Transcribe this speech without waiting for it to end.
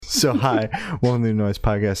So hi, welcome to the Noise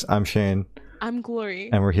Podcast. I'm Shane, I'm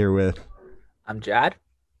Glory. and we're here with. I'm Jad.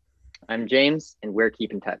 I'm James, and we're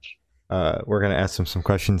Keep in Touch. We're gonna ask them some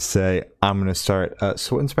questions today. I'm gonna start.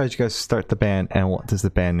 So, what inspired you guys to start the band, and what does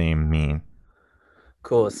the band name mean?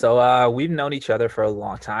 Cool. So we've known each other for a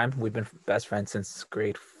long time. We've been best friends since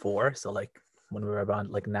grade 4. So like when we were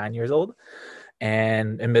about like 9 years old.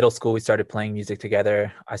 And in middle school, we started playing music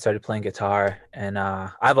together. I started playing guitar, and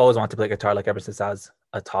I've always wanted to play guitar like ever since I was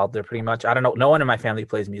a toddler, pretty much. I don't know. No one in my family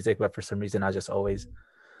plays music, but for some reason, I was just always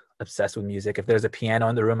obsessed with music. If there's a piano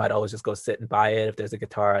in the room, I'd always just go sit and buy it. If there's a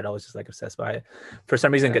guitar, I'd always just like obsessed by it. For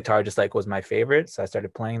some reason, guitar just like was my favorite. So I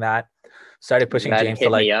started playing that. Started pushing James to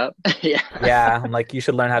like, me up. yeah, I'm like, you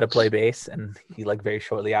should learn how to play bass. And he like very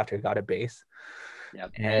shortly after got a bass.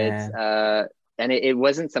 Yep. And It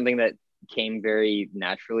wasn't something that came very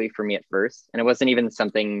naturally for me at first. And it wasn't even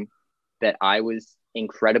something that I was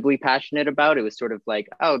incredibly passionate about. It was sort of like,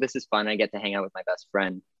 oh, this is fun. I get to hang out with my best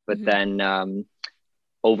friend. But then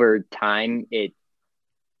over time, it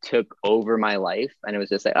took over my life. And it was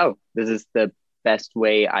just like, oh, this is the best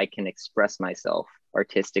way I can express myself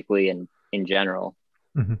artistically and in general.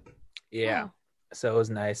 Mm-hmm. Yeah. So it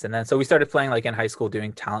was nice. And then so we started playing like in high school,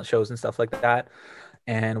 doing talent shows and stuff like that.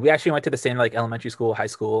 And we actually went to the same like elementary school, high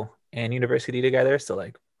school, and university together. So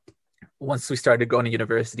like once we started going to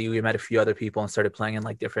university, we met a few other people and started playing in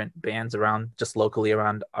like different bands around, just locally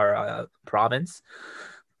around our province,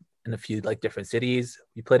 in a few like different cities.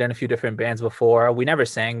 We played in a few different bands before. We never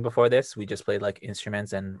sang before this. We just played like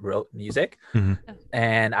instruments and wrote music. Mm-hmm.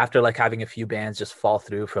 And after like having a few bands just fall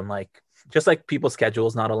through from like just like people's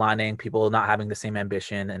schedules not aligning, people not having the same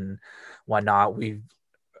ambition and whatnot,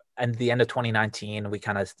 at the end of 2019, we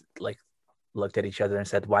kind of like looked at each other and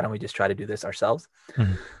said, why don't we just try to do this ourselves?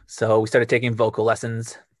 Mm-hmm. So we started taking vocal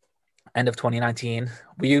lessons end of 2019.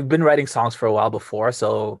 We've been writing songs for a while before,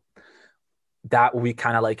 so that we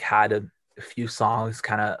kind of like had a few songs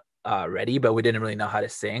kind of ready, but we didn't really know how to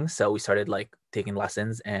sing. So we started like taking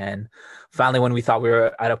lessons, and finally when we thought we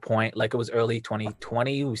were at a point, like it was early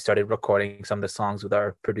 2020, we started recording some of the songs with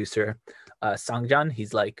our producer, Sangjan.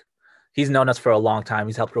 He's known us for a long time.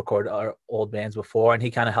 He's helped record our old bands before, and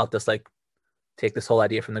he kind of helped us like take this whole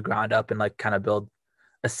idea from the ground up and like kind of build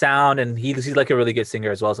a sound. And he's like a really good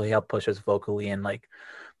singer as well. So he helped push us vocally and like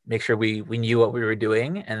make sure we knew what we were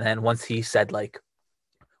doing. And then once he started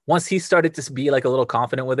to be like a little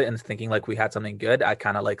confident with it and thinking like we had something good, I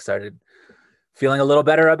kind of like started feeling a little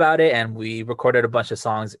better about it. And we recorded a bunch of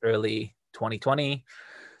songs early 2020.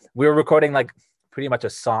 We were recording like pretty much a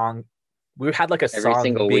song. We had like a song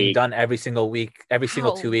being week. Done every single week, every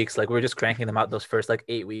single 2 weeks. Like we were just cranking them out those first like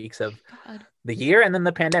 8 weeks of the year. And then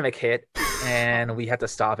the pandemic hit and we had to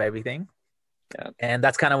stop everything. Yeah. And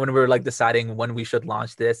that's kind of when we were like deciding when we should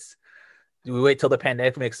launch this. Do we wait till the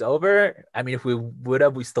pandemic's over? I mean, if we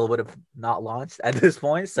we still would have not launched at this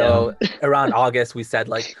point. So around August, we said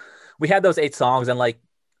like, we had those 8 songs, and like,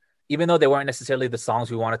 even though they weren't necessarily the songs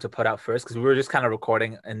we wanted to put out first, because we were just kind of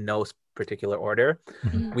recording in no particular order.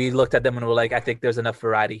 Mm-hmm. We looked at them and we're like, I think there's enough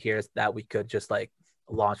variety here that we could just like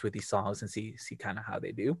launch with these songs and see kind of how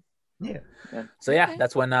they do. Yeah. So yeah,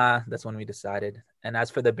 that's when we decided. And as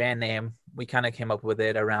for the band name, we kind of came up with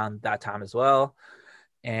it around that time as well.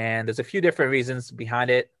 And there's a few different reasons behind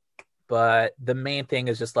it, but the main thing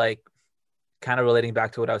is just like kind of relating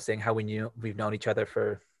back to what I was saying, how we've known each other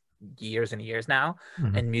for years and years now.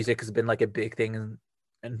 Mm-hmm. And music has been like a big thing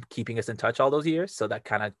in keeping us in touch all those years. So that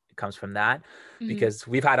kind of comes from that. Mm-hmm. Because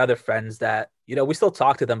we've had other friends that, we still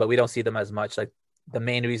talk to them, but we don't see them as much. Like the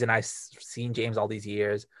main reason I've seen James all these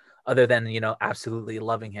years, other than, absolutely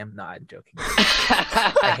loving him. No, I'm joking.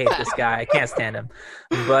 I hate this guy. I can't stand him.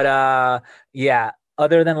 But yeah,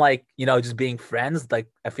 other than like, just being friends, like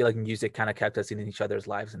I feel like music kind of kept us in each other's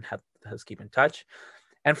lives and helped us keep in touch.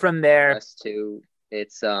 And from there, us too,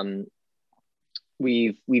 it's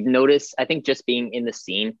we've noticed, I think, just being in the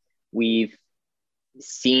scene, we've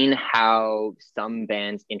seen how some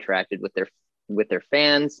bands interacted with their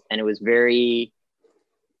fans, and it was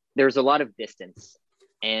there's a lot of distance.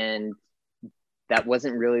 And that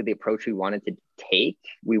wasn't really the approach we wanted to take.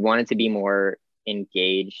 We wanted to be more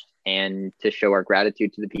engaged and to show our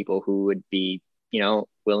gratitude to the people who would be,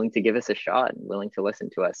 willing to give us a shot and willing to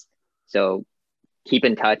listen to us. So keep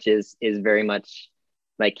in touch is very much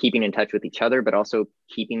like keeping in touch with each other, but also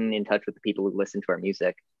keeping in touch with the people who listen to our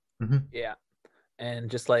music. Mm-hmm. Yeah.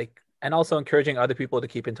 And just like, and also encouraging other people to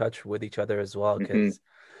keep in touch with each other as well. Because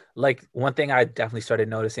like one thing I definitely started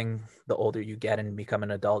noticing the older you get and become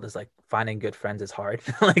an adult is like finding good friends is hard.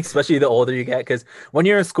 Like especially the older you get, because when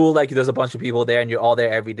you're in school, like there's a bunch of people there and you're all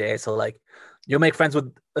there every day. So like you'll make friends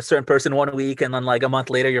with a certain person one week, and then like a month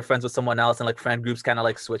later you're friends with someone else, and like friend groups kind of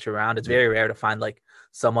like switch around. It's very rare to find like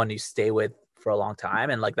someone you stay with for a long time.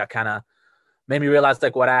 And like that kind of made me realize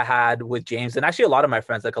like what I had with James, and actually a lot of my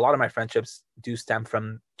friends, like a lot of my friendships do stem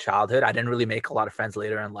from childhood. I didn't really make a lot of friends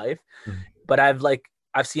later in life, but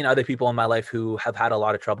I've seen other people in my life who have had a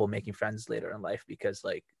lot of trouble making friends later in life, because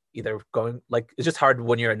like either going like it's just hard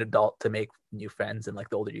when you're an adult to make new friends, and like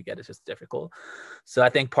the older you get it's just difficult. So I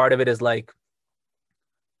think part of it is like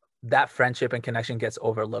that friendship and connection gets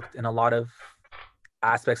overlooked in a lot of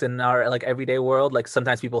aspects in our like everyday world. Like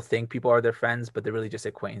sometimes people think people are their friends, but they're really just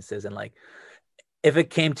acquaintances. And like if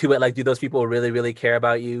it came to it, like do those people really care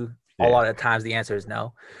about you? A lot of times the answer is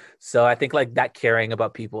no. So I think like that caring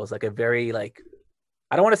about people is like a very like,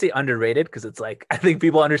 I don't want to say underrated, because it's like I think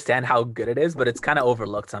people understand how good it is, but it's kind of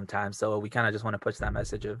overlooked sometimes. So we kind of just want to push that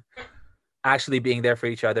message of actually being there for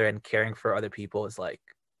each other and caring for other people is like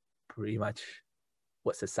pretty much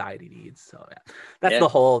what society needs. So yeah, that's the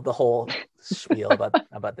whole spiel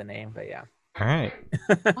about the name. But yeah. All right.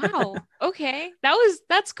 Wow. Okay.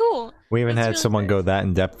 That's cool. We haven't That's had really someone nice. go that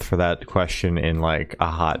in depth for that question in like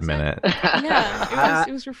a hot minute. Yeah,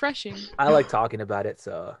 it was refreshing. I like talking about it,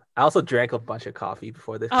 so I also drank a bunch of coffee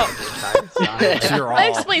before this. Oh. So That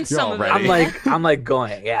explains some of it. I'm like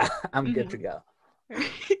going. Yeah, I'm good to go.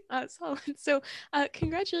 Solid. So,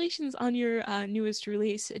 congratulations on your newest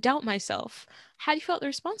release, Doubt Myself. How do you felt the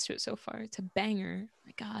response to it so far? It's a banger.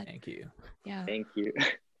 My God. Thank you. Yeah. Thank you.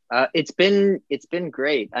 It's been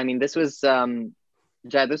great. I mean, this was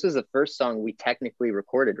Jad, this was the first song we technically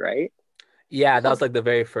recorded, right? Yeah, that was like the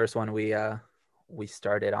very first one we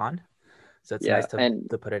started on. So it's nice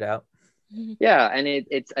to put it out. Yeah, and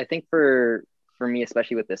it's I think for me,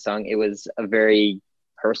 especially with this song, it was a very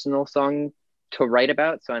personal song to write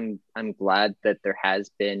about. So I'm glad that there has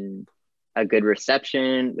been a good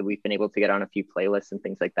reception, that we've been able to get on a few playlists and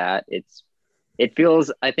things like that. It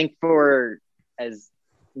feels, I think, for as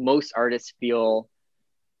most artists feel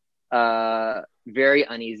very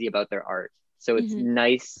uneasy about their art. So it's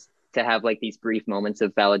nice to have like these brief moments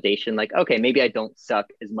of validation, like, okay, maybe I don't suck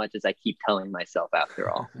as much as I keep telling myself after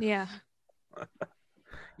all. Yeah.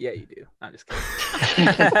 Yeah, you do. I'm just kidding.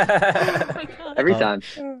 Every time.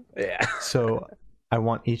 Yeah. So I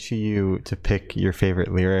want each of you to pick your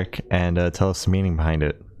favorite lyric and tell us the meaning behind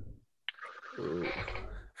it. Ooh.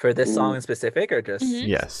 For this song in specific, or just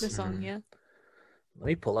Yes. The song, yeah. Let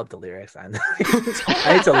me pull up the lyrics. I need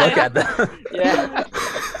to look at them. Yeah.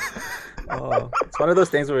 Oh, it's one of those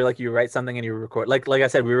things where like you write something and you record. Like I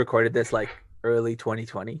said, we recorded this like early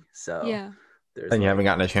 2020. So Yeah. And you haven't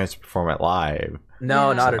gotten a chance to perform it live.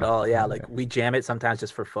 No, Yeah. not at all. Yeah, like we jam it sometimes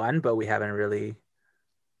just for fun, but we haven't really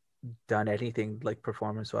done anything like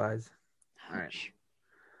performance wise. All right.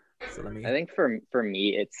 So let me. I think for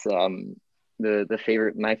me, it's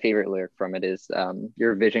my favorite lyric from it is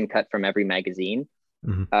your vision cut from every magazine.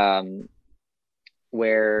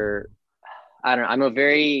 Where I don't know,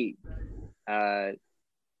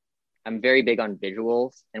 I'm very big on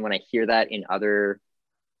visuals, and when I hear that in other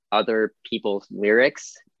people's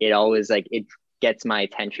lyrics, it always like it gets my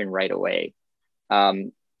attention right away.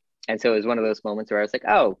 And so it was one of those moments where I was like,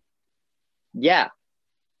 oh yeah,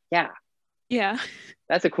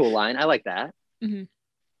 that's a cool line. I like that.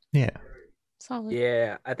 Yeah. Solid.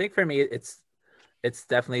 Yeah, I think for me it's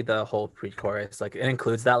definitely the whole pre-chorus. Like it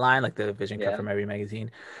includes that line, like the vision cut from every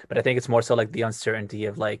magazine. But I think it's more so like the uncertainty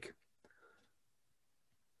of like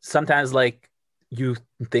sometimes like you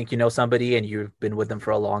think you know somebody and you've been with them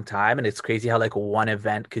for a long time, and it's crazy how like one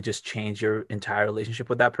event could just change your entire relationship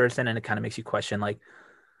with that person, and it kind of makes you question like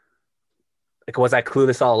was I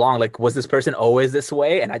clueless all along? Like was this person always this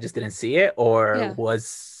way and I just didn't see it, or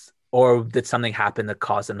or did something happen that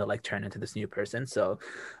caused them to like turn into this new person? So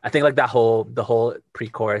I think like the whole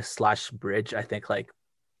pre-chorus / bridge, I think like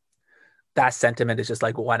that sentiment is just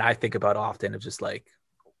like one I think about often, of just like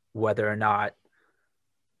whether or not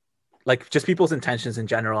like just people's intentions in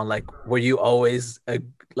general, and like were you always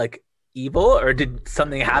like evil, or did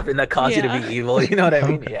something happen that caused you to be evil? You know what I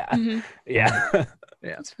mean? Yeah. Yeah.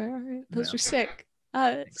 That's fair. All right. Those were sick.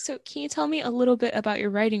 So can you tell me a little bit about your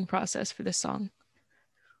writing process for this song?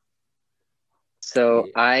 So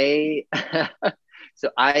I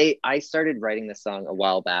started writing this song a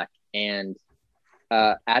while back, and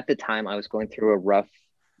at the time I was going through a rough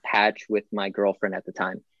patch with my girlfriend at the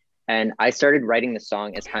time, and I started writing the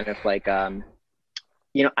song as kind of like I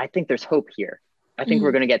think there's hope here. I think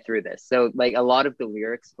we're gonna get through this. So like a lot of the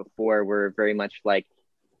lyrics before were very much like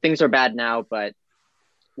things are bad now, but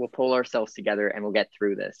we'll pull ourselves together and we'll get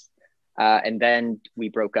through this. And then we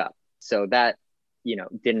broke up, so that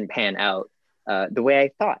didn't pan out the way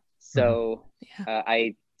I thought. So Yeah.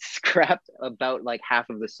 I scrapped about like half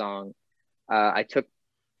of the song. I took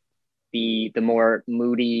the more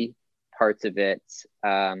moody parts of it,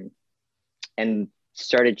 and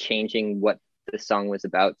started changing what the song was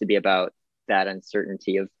about to be about that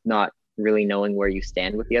uncertainty of not really knowing where you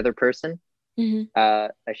stand with the other person. Hmm. I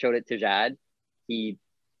showed it to Jad. He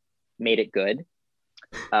made it good.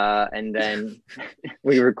 And then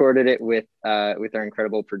we recorded it with our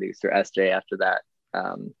incredible producer SJ after that.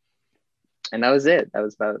 And that was it. That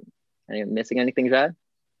was about. Missing anything, Jad?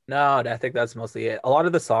 No, I think that's mostly it. A lot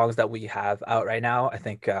of the songs that we have out right now, I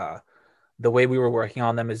think the way we were working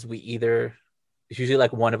on them is it's usually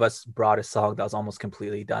like one of us brought a song that was almost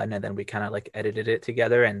completely done, and then we kind of like edited it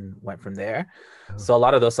together and went from there. So a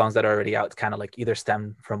lot of those songs that are already out kind of like either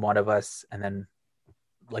stem from one of us, and then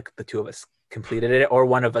like the two of us completed it, or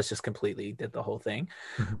one of us just completely did the whole thing.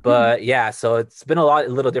 But yeah, so it's been a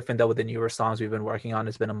little different though with the newer songs we've been working on.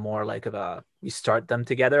 It's been a more like we start them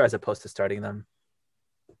together as opposed to starting them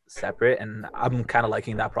separate, and I'm kind of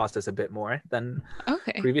liking that process a bit more than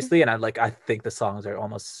Okay. previously. And I think the songs are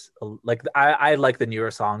almost like I like the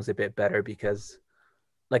newer songs a bit better because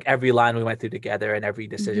like every line we went through together and every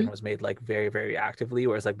decision was made like very, very actively,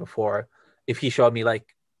 whereas like before, if he showed me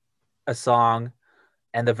like a song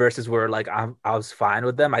and the verses were like I was fine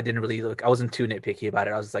with them, I didn't really I wasn't too nitpicky about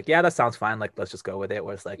it. I was just like, yeah, that sounds fine, like let's just go with it.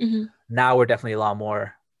 Whereas like now we're definitely a lot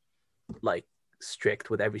more like strict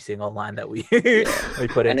with every single line that we we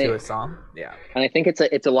put into a song. Yeah. And I think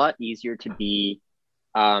it's a lot easier to be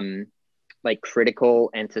like critical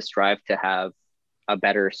and to strive to have a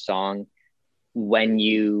better song when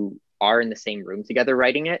you are in the same room together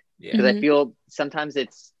writing it. Because I feel sometimes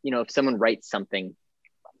it's, if someone writes something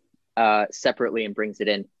separately and brings it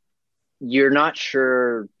in, you're not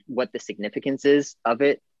sure what the significance is of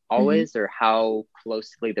it always, or how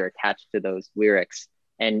closely they're attached to those lyrics.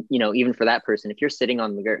 And, even for that person, if you're sitting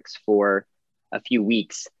on lyrics for a few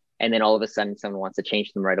weeks and then all of a sudden someone wants to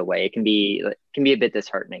change them right away, it can be a bit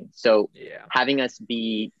disheartening. So having us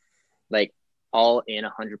be like all in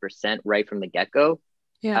 100% right from the get-go,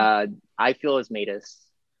 I feel has made us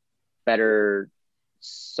better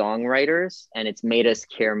songwriters, and it's made us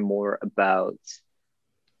care more about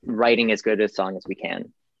writing as good a song as we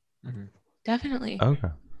can. Definitely. Okay.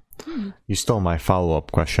 You stole my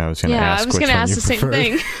follow-up question. I was going to ask. I was going to ask the same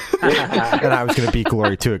thing. And I was going to beat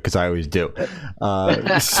Glory to it because I always do.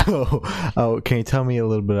 Can you tell me a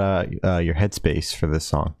little bit about your headspace for this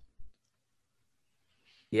song?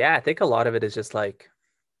 Yeah, I think a lot of it is just like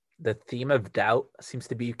the theme of doubt seems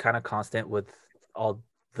to be kind of constant with all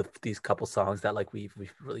these couple songs that like we've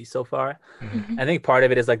released so far. I think part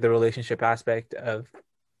of it is like the relationship aspect of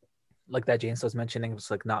like that James was mentioning,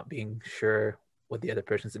 was like not being sure what the other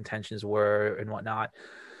person's intentions were and whatnot.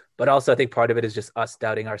 But also I think part of it is just us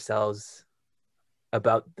doubting ourselves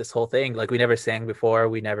about this whole thing. Like we never sang before.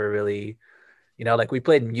 We never really, like we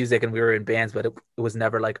played music and we were in bands, but it was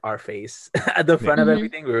never like our face at the front of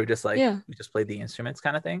everything. We were just like, we just played the instruments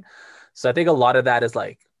kind of thing. So I think a lot of that is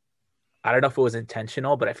like, I don't know if it was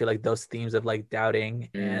intentional, but I feel like those themes of like doubting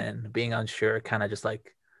and being unsure kind of just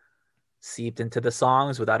like seeped into the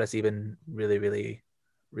songs without us even really, really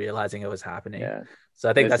realizing it was happening. Yeah. So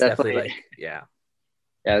I think that's definitely like, yeah,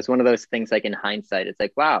 it's one of those things like in hindsight, it's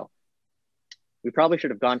like, wow, we probably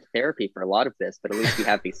should have gone to therapy for a lot of this, but at least we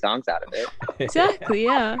have these songs out of it. Exactly.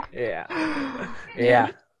 Yeah.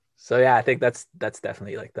 So yeah, I think that's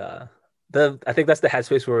definitely like I think that's the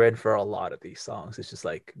headspace we're in for a lot of these songs. It's just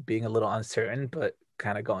like being a little uncertain, but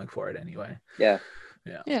kind of going for it anyway. Yeah.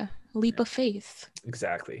 Leap of faith.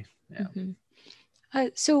 Exactly. Yeah.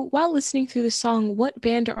 So while listening through the song, what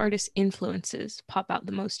band or artist influences pop out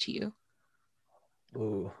the most to you?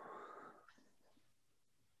 Ooh.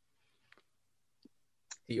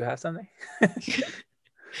 Do you have something?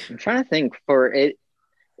 I'm trying to think. For it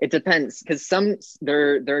depends, because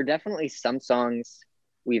there are definitely some songs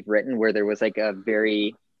we've written where there was like a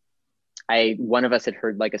very one of us had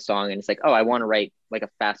heard like a song and it's like, oh, I want to write like a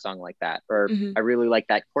fast song like that, or I really like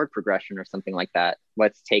that chord progression or something like that.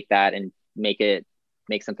 Let's take that and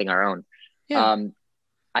make something our own.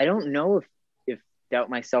 I don't know if Doubt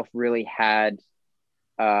Myself really had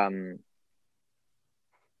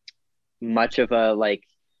much of a like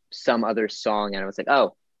some other song and I was like,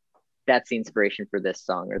 oh, that's the inspiration for this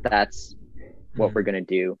song, or that's what we're gonna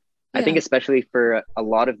do. I think especially for a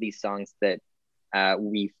lot of these songs that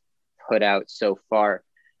we've put out so far,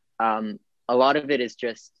 a lot of it is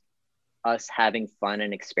just us having fun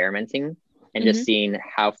and experimenting and just seeing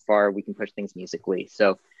how far we can push things musically.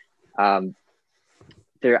 So I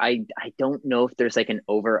don't know if there's like an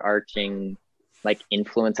overarching like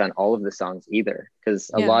influence on all of the songs either, because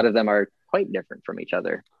a Yeah. lot of them are quite different from each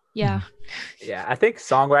other. Yeah. Yeah, I think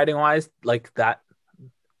songwriting wise, like that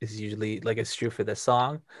is usually like it's true for this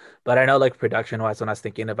song, but I know like production wise, when I was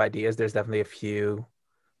thinking of ideas, there's definitely a few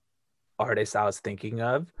artists I was thinking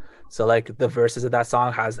of. So like the verses of that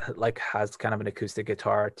song has kind of an acoustic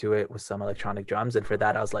guitar to it with some electronic drums, and for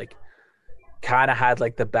that I was like kind of had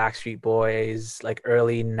like the Backstreet Boys, like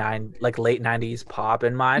late 90s pop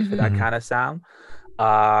in mind for that Mhm. kind of sound.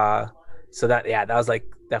 So that was like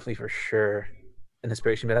definitely for sure an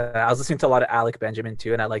inspiration. But I was listening to a lot of Alec Benjamin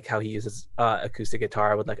too, and I like how he uses acoustic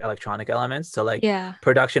guitar with like electronic elements. So like Yeah.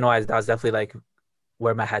 production wise, that was definitely like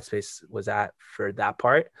where my headspace was at for that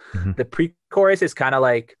part. Mhm. The pre-chorus is kind of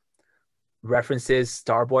like references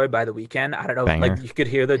Starboy by The Weeknd. I don't know, Banger. like you could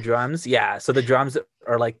hear the drums. Yeah, so the drums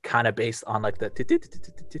are like kind of based on like the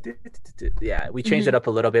yeah. We changed it up a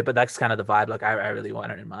little bit, but that's kind of the vibe like I really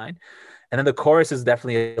wanted in mind. And then the chorus is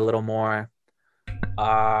definitely a little more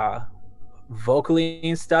vocally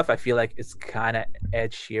and stuff. I feel like it's kind of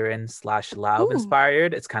Ed Sheeran / Loud Ooh.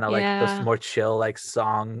 inspired. It's kind of like Yeah. those more chill like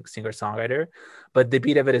singer-songwriter, but the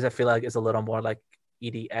beat of it is I feel like is a little more like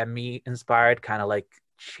EDM inspired, kind of like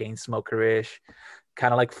Chainsmokerish,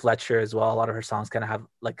 kind of like Fletcher as well. A lot of her songs kind of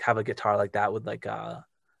have a guitar like that with like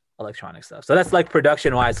electronic stuff. So that's like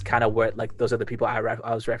production wise kind of where like those are the people I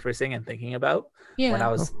was referencing and thinking about Yeah. when I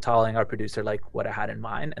was telling our producer like what I had in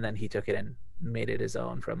mind, and then he took it and made it his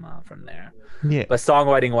own from there. Yeah. But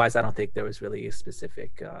songwriting wise, I don't think there was really a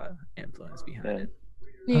specific influence behind it.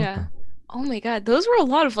 Yeah. Okay. Oh my God, those were a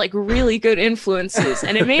lot of like really good influences,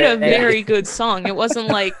 and it made a very good song. It wasn't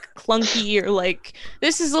like clunky or like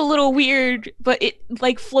this is a little weird, but it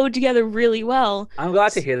like flowed together really well. I'm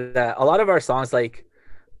glad to hear that. A lot of our songs, like,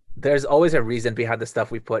 there's always a reason behind the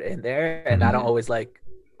stuff we put in there, and I don't always like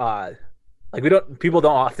people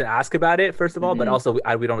don't often ask about it, first of all, but also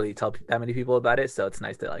we don't really tell that many people about it, so it's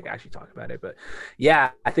nice to like actually talk about it. But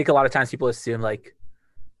yeah, I think a lot of times people assume like,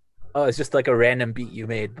 oh, it's just like a random beat you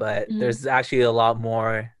made, but there's actually a lot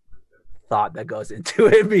more thought that goes into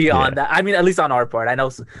it beyond that. I mean, at least on our part. I know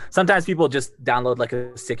sometimes people just download like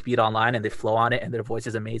a sick beat online and they flow on it and their voice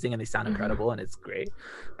is amazing and they sound incredible and it's great.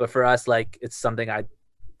 But for us, like, it's something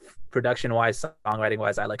production wise, songwriting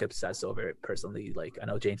wise, I like obsess over it personally. Like, I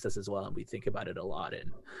know James does as well, and we think about it a lot.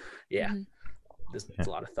 And there's a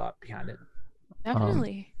lot of thought behind it.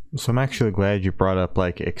 Definitely. So I'm actually glad you brought up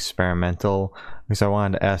like experimental, because I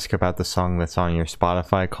wanted to ask about the song that's on your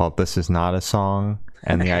Spotify called "This Is Not a Song"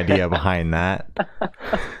 and the idea behind that.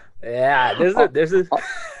 Yeah, there's a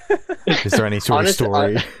Is there any sort of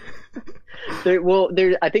story?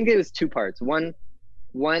 I think it was two parts. One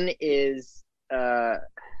is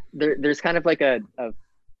there's kind of like a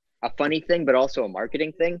funny thing, but also a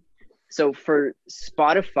marketing thing. So for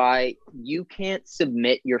Spotify, you can't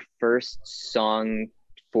submit your first song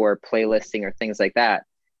for playlisting or things like that.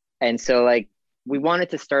 And so like we wanted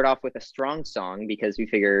to start off with a strong song because we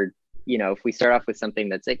figured, you know, if we start off with something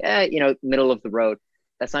that's like, middle of the road,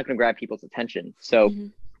 that's not going to grab people's attention. So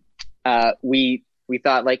we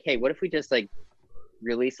thought like, hey, what if we just like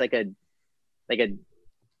release like a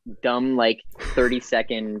dumb like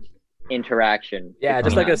 30-second interaction? Yeah,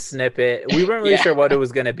 just like a snippet. We weren't really sure what it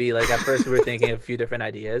was going to be. Like at first we were thinking a few different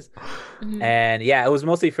ideas. And yeah, it was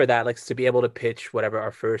mostly for that, like to be able to pitch whatever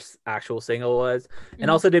our first actual single was, and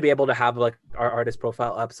also to be able to have like our artist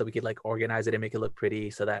profile up so we could like organize it and make it look pretty,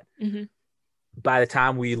 so that by the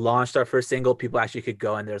time we launched our first single, people actually could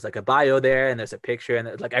go and there's like a bio there and there's a picture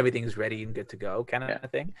and like everything's ready and good to go kind of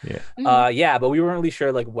thing. But we weren't really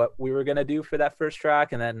sure like what we were going to do for that first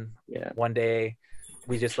track. And then one day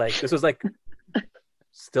we just like, this was like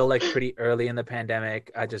still like pretty early in the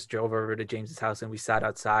pandemic. I just drove over to James's house and we sat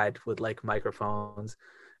outside with like microphones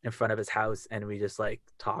in front of his house and we just like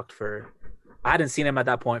talked I hadn't seen him at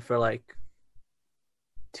that point for like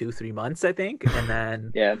 2-3 months, I think. And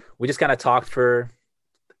then we just kind of talked for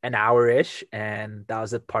an hour-ish, and that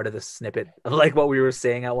was a part of the snippet of like what we were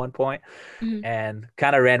saying at one point, and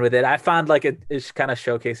kind of ran with it. I found like it kind of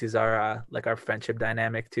showcases our like our friendship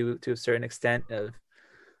dynamic to a certain extent of,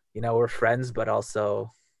 you know, we're friends, but also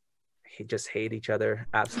just hate each other,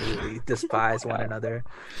 absolutely despise one another.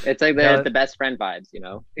 It's like the best friend vibes, you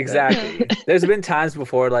know? Exactly. There's been times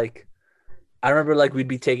before, like, I remember like we'd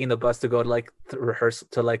be taking the bus to go to like rehearsal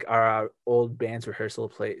to like our old band's rehearsal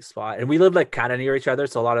place spot, and we lived like kind of near each other,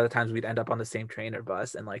 so a lot of the times we'd end up on the same train or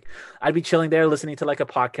bus, and like I'd be chilling there listening to like a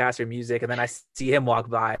podcast or music, and then I see him walk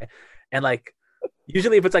by, and like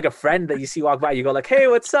usually if it's like a friend that you see walk by, you go like, "Hey,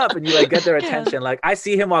 what's up?" and you like get their Yeah. attention. Like I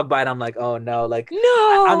see him walk by and I'm like, "Oh no, like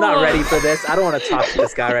No, I'm not ready for this. I don't want to talk to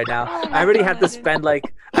this guy right now. Oh my I already have to God. spend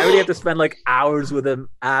like hours with him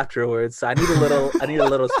afterwards. So I need a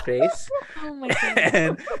little space." Oh my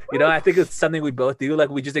god. And I think it's something we both do. Like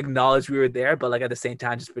we just acknowledge we were there, but like at the same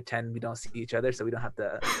time, just pretend we don't see each other, so we don't have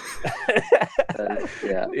to.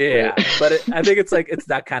 Yeah. Yeah, but I think it's like it's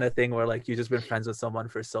that kind of thing where like you've just been friends with someone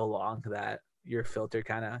for so long that your filter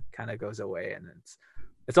kind of goes away, and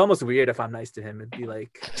it's almost weird if I'm nice to him. It'd be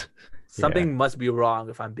like something must be wrong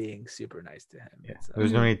if I'm being super nice to him. Yeah. So-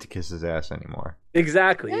 There's no need to kiss his ass anymore.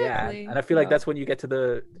 Exactly, Exactly. yeah. And I feel like Yeah. that's when you get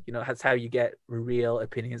to that's how you get real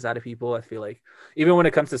opinions out of people. I feel like even when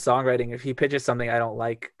it comes to songwriting, if he pitches something I don't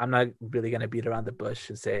like, I'm not really gonna beat around the bush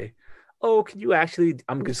and say, "Oh, can you actually?"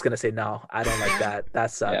 I'm just gonna say, "No, I don't like that.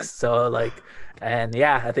 That sucks." Yeah. So like, and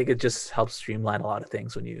yeah, I think it just helps streamline a lot of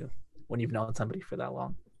things when you've known somebody for that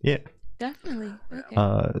long. Yeah. Definitely.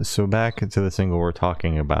 Okay. So back to the single we're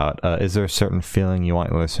talking about. Is there a certain feeling you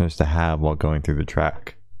want your listeners to have while going through the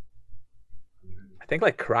track? I think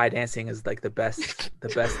like cry dancing is like the best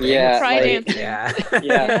thing. Yeah, Cry like- dancing. Yeah.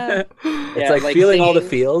 Yeah. It's Yeah, like like feeling all the singing,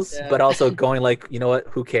 feels, yeah. but also going like, you know what,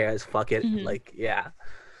 who cares? Fuck it. Mhm. Like, yeah.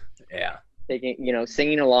 Taking,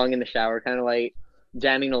 singing along in the shower, kind of like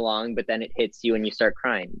jamming along, but then it hits you and you start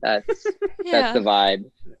crying. That's Yeah. the vibe.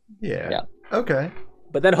 Yeah. Yeah. Okay.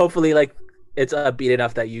 But then hopefully like it's upbeat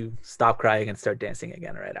enough that you stop crying and start dancing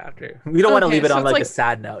again right after. We don't want to Okay, leave it so on it's like like- a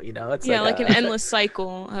sad note, It's Yeah, like like an endless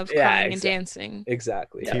cycle of Yeah, crying and exactly. dancing.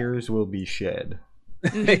 exactly. Yeah. Tears will be shed.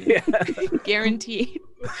 Mhm. Guaranteed.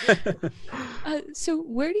 So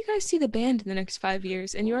where do you guys see the band in the next 5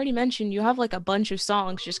 years? And you already mentioned you have like a bunch of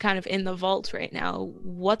songs just kind of in the vault right now.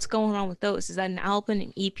 What's going on with those? Is that an album,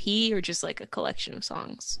 an EP, or just like a collection of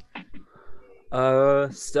songs?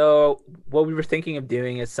 So what we were thinking of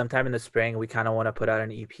doing is sometime in the spring we kind of want to put out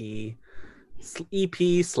an EP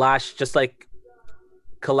slash just like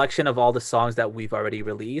collection of all the songs that we've already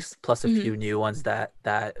released, plus a Mhm. few new ones that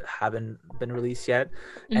haven't been released yet,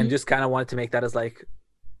 Mhm. and just kind of wanted to make that as like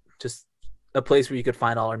just a place where you could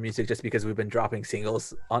find all our music, just because we've been dropping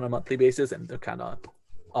singles on a monthly basis and they're kind of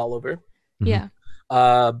all over. Yeah.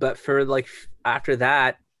 But for like after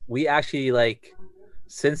that, we actually like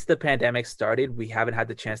since the pandemic started, we haven't had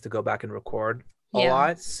the chance to go back and record a Yeah.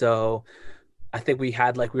 lot. So I think we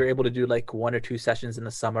were able to do like 1 or 2 sessions in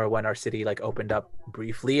the summer when our city like opened up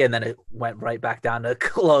briefly, and then it went right back down to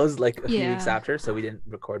close like a few weeks Yeah. after. So we didn't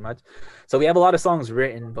record much. So we have a lot of songs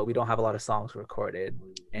written, but we don't have a lot of songs recorded.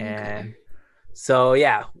 And so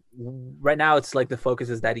yeah, right now it's like the focus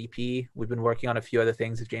is that EP. We've been working on a few other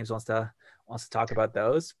things if James wants to talk about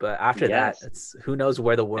those. But after Yes. that, it's who knows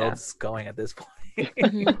where the world's going at this point.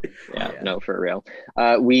 Mhm. Yeah, Yeah. no, for real.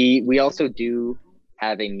 We also do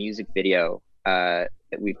have a music video that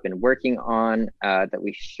we've been working on that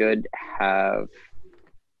we should have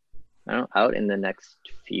out in the next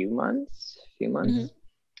few months,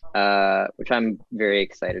 which I'm very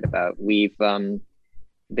excited about. We've been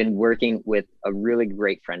working with a really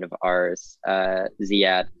great friend of ours,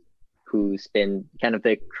 Ziad, who's been kind of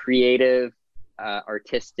the creative,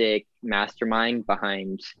 artistic mastermind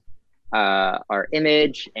behind our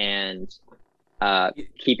image and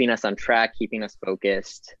keeping us on track, keeping us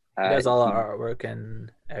focused. He does all our artwork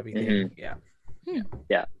and everything.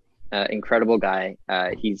 Yeah. Incredible guy.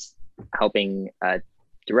 He's helping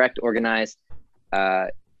direct, organize,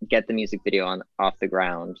 get the music video off the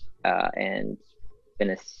ground, and been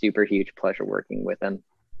a super huge pleasure working with him.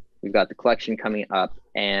 We've got the collection coming up,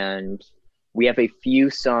 and we have a few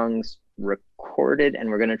songs recorded, and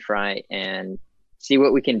we're going to try and see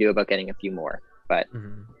what we can do about getting a few more. But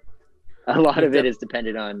Mhm. a lot of it is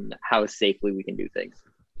dependent on how safely we can do things.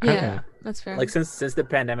 Yeah, that's fair. Like since the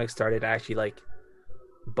pandemic started, I actually like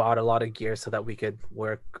bought a lot of gear so that we could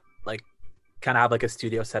work like kind of have like a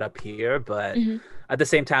studio set up here. But Mhm. at the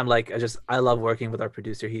same time, like I love working with our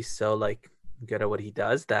producer. He's so like good at what he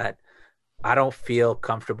does that I don't feel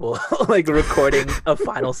comfortable like recording a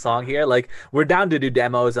final song here. Like we're down to do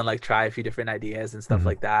demos and like try a few different ideas and stuff Mhm.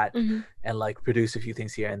 like that, Mhm. and like produce a few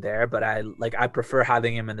things here and there. But I prefer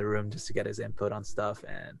having him in the room just to get his input on stuff.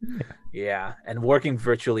 And yeah, and working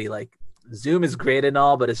virtually, like Zoom is great and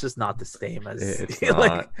all, but it's just not the same as It's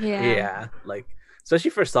like not. Yeah. like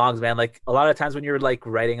especially for songs, man. Like a lot of times when you're like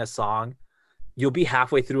writing a song, you'll be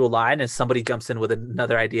halfway through a line and somebody jumps in with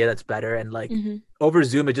another idea that's better, and like Mhm. over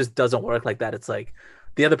Zoom it just doesn't work like that. It's like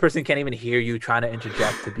the other person can't even hear you trying to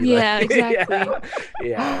interject to be Yeah, like exactly.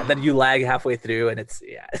 yeah. And then you lag halfway through and it's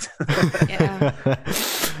Yeah.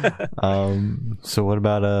 So what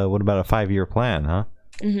about a 5-year plan, huh?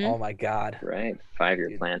 Mhm. Oh my God. Right, 5-year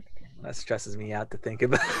Dude. plan. That stresses me out to think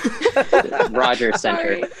about. Rogers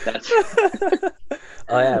Sorry. Center. That's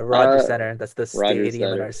Oh yeah, Rogers Center. That's the Rogers stadium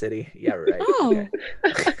in Center. our city. Yeah, right. Oh.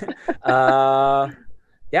 Okay.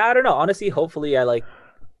 Yeah, I don't know. Honestly, hopefully I like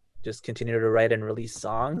just continue to write and release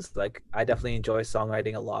songs. Like I definitely enjoy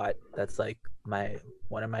songwriting a lot. That's like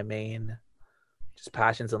one of my main just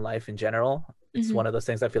passions in life in general. It's Mhm. one of those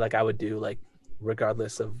things I feel like I would do like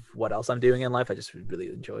regardless of what else I'm doing in life. I just really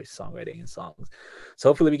enjoy songwriting and songs. So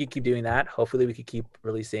hopefully we can keep doing that. Hopefully we can keep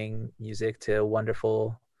releasing music to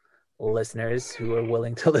wonderful listeners who are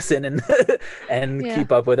willing to listen and Yeah.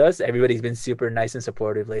 keep up with us. Everybody's been super nice and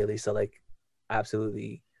supportive lately. So like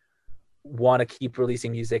absolutely want to keep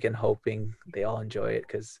releasing music and hoping they all enjoy it,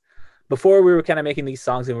 because before we were kind of making these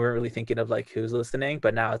songs and we weren't really thinking of like who's listening,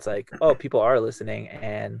 but now it's like, oh, people are listening,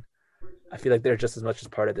 and I feel like they're just as much as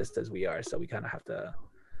part of this as we are. So we kind of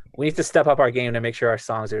we need to step up our game to make sure our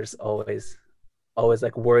songs are just always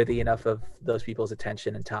like worthy enough of those people's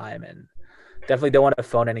attention and time, and definitely don't want to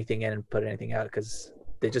phone anything in and put anything out because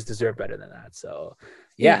they just deserve better than that. So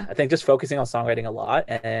yeah, I think just focusing on songwriting a lot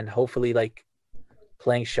and hopefully like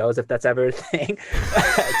playing shows if that's ever a thing.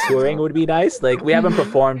 Touring would be nice. Like we haven't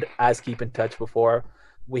performed as Keep in Touch before.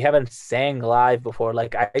 We haven't sang live before.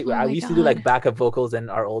 Like I used to do like backup vocals in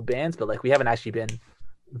our old bands, but like we haven't actually been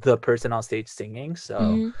the person on stage singing.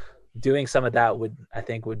 So doing some of that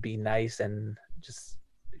would be nice and just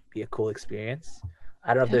be a cool experience.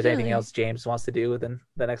 I don't know if there's anything else James wants to do within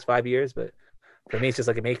the next 5 years, but for me it's just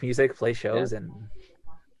like make music, play shows, and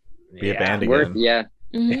be a band again.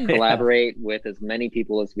 Collaborate with as many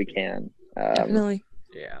people as we can. Definitely.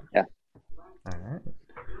 Yeah. All right.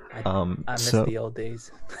 I miss the old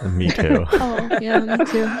days. Me too. Oh yeah, me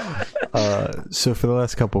too. So for the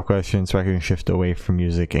last couple questions, we're going to shift away from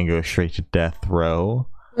music and go straight to death row.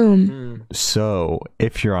 Boom. So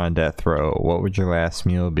if you're on death row, what would your last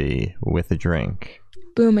meal be with a drink?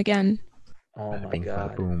 Boom again. Oh my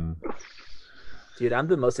God. Boom. Dude, I'm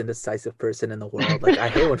the most indecisive person in the world. Like I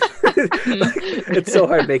hate when it's so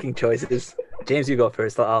hard making choices. James, you go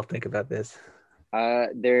first. I'll think about this. I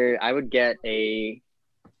would get a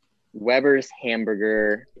Weber's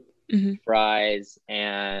hamburger, fries,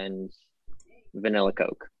 and vanilla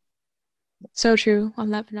Coke. So true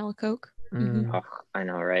on that vanilla Coke. Oh, I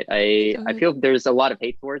know, right? I feel there's a lot of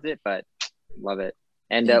hate towards it, but love it.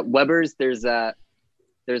 And Weber's, there's a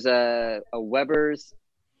Weber's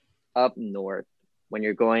up north when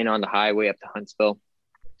you're going on the highway up to Huntsville.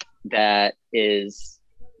 That is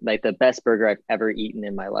like the best burger I've ever eaten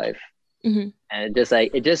in my life. And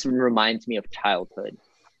it just reminds me of childhood.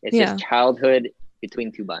 It's just childhood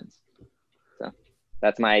between two buns. So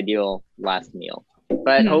that's my ideal last meal.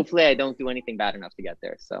 But hopefully I don't do anything bad enough to get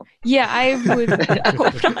there. So yeah, I would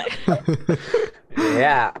hope not.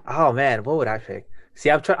 Yeah. Oh man, what would I pick? See,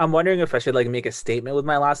 I'm wondering if I should like make a statement with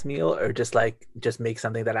my last meal or just make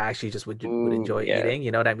something that I actually just would enjoy eating.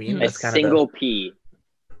 You know what I mean? That's kind single of pea.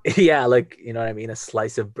 Yeah, like you know what I mean? A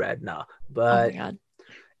slice of bread. No. But oh my God.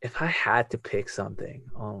 If I had to pick something,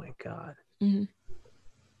 oh my God.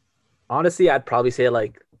 Honestly, I'd probably say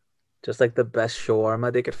like just like the best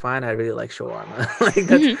shawarma they could find. I really like shawarma. Like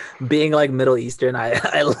that's being like Middle Eastern.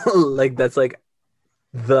 I like that's like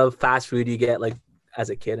the fast food you get like as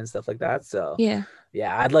a kid and stuff like that. So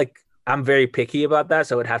yeah, I'm very picky about that.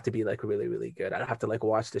 So it'd have to be like really, really good. I'd have to like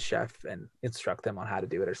watch the chef and instruct them on how to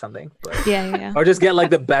do it or something. But yeah. Or just get like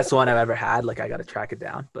the best one I've ever had. Like I got to track it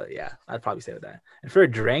down. But yeah, I'd probably say with that. And for a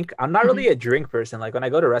drink, I'm not really a drink person. Like when I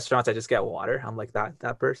go to restaurants, I just get water. I'm like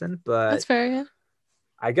that person. But that's fair. Yeah.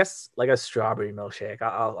 I guess like a strawberry milkshake.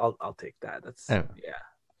 I'll take that. That's All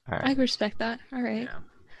right. I respect that. All right. Yeah.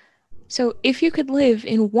 So if you could live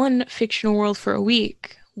in one fictional world for a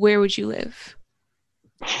week, where would you live?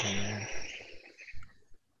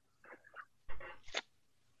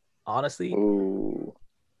 Honestly,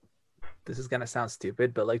 this is gonna sound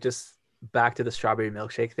stupid, but like just back to the strawberry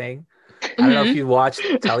milkshake thing. I don't know if you watched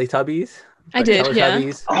Teletubbies. I did.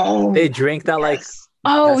 Teletubbies, they drink that like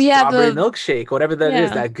strawberry milkshake, whatever that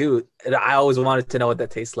is, that goo. And I always wanted to know what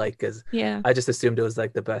that tastes like because I just assumed it was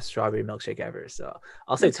like the best strawberry milkshake ever. So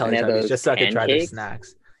I'll say Teletubbies just so I can try their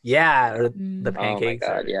snacks. Yeah, or the pancakes. Oh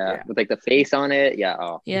my God, yeah, with like the face on it. Yeah.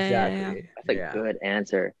 Oh, exactly. That's a good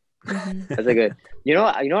answer. That's a good. You know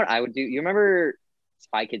what I would do? You remember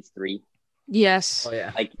Spy Kids 3? Yes. Oh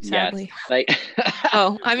yeah. Like sadly. Yes. Like.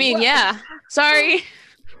 Oh, I mean, yeah. Sorry.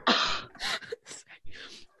 I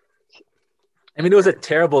mean, it was a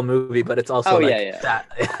terrible movie, but it's also that.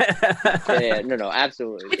 No,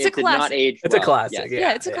 absolutely. It did not age. It's a classic.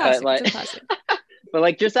 Yeah, it's a classic. But, like, but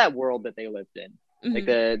like just that world that they lived in. like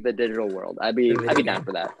Mhm. the digital world. I'd be down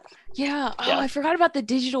for that. Yeah. Oh, Yeah. I forgot about the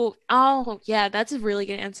digital. Oh, yeah. That's a really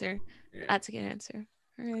good answer. Yeah. That's a good answer.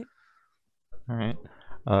 All right. All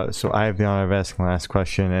right. So I have the honor of asking the last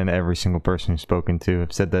question, and every single person who's spoken to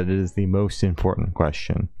have said that it is the most important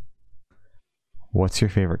question. What's your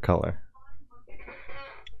favorite color?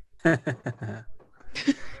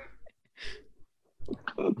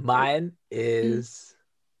 Mine is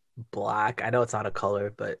black. I know it's not a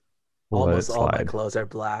color, but We'll let almost it all my slide. clothes are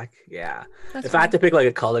black. Yeah. That's If I had fine. to pick like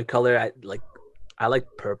a color, I like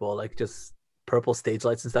purple, like just purple stage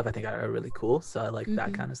lights and stuff. I think are really cool. So I like that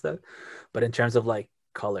Mhm. kind of stuff. But in terms of like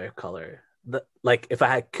color, like if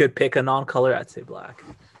could pick a non-color, I'd say black.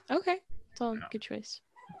 Okay. It's all good choice.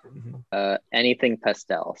 Mhm. Anything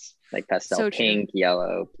pastels, like pastel So true. pink,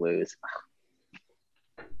 yellow, blues.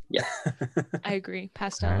 I agree.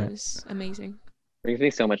 Pastel Alright. is amazing. Brings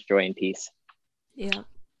me so much joy and peace. Yeah.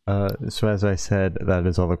 So as I said, that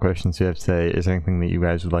is all the questions you have today. Is there anything that you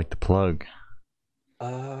guys would like to plug?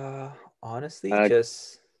 Honestly, Uh,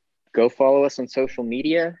 just Go follow us on social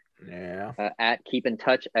media yeah. at Keep in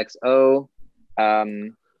Touch XO.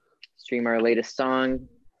 Stream our latest song.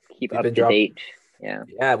 Keep We've up been to date. Yeah.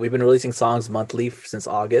 Yeah, we've been releasing songs monthly since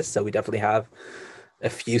August, so we definitely have a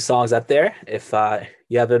few songs up there. If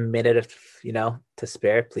you have a minute to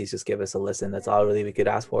spare, please just give us a listen. That's all really we could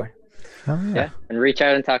ask for. Oh yeah. Yeah. And reach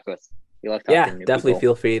out and talk to us. We love talking Yeah, to new definitely people.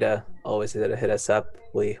 feel free to always hit us up.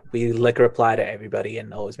 We like reply to everybody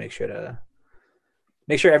and always make sure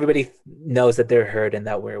everybody knows that they're heard and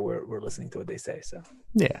that we're listening to what they say. So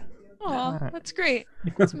Yeah. Oh, Alright. that's great.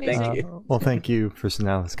 That's amazing. Thank you. Well, thank you for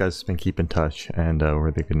now. This guy's been Keep in Touch, and we're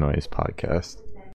the Good Noise podcast.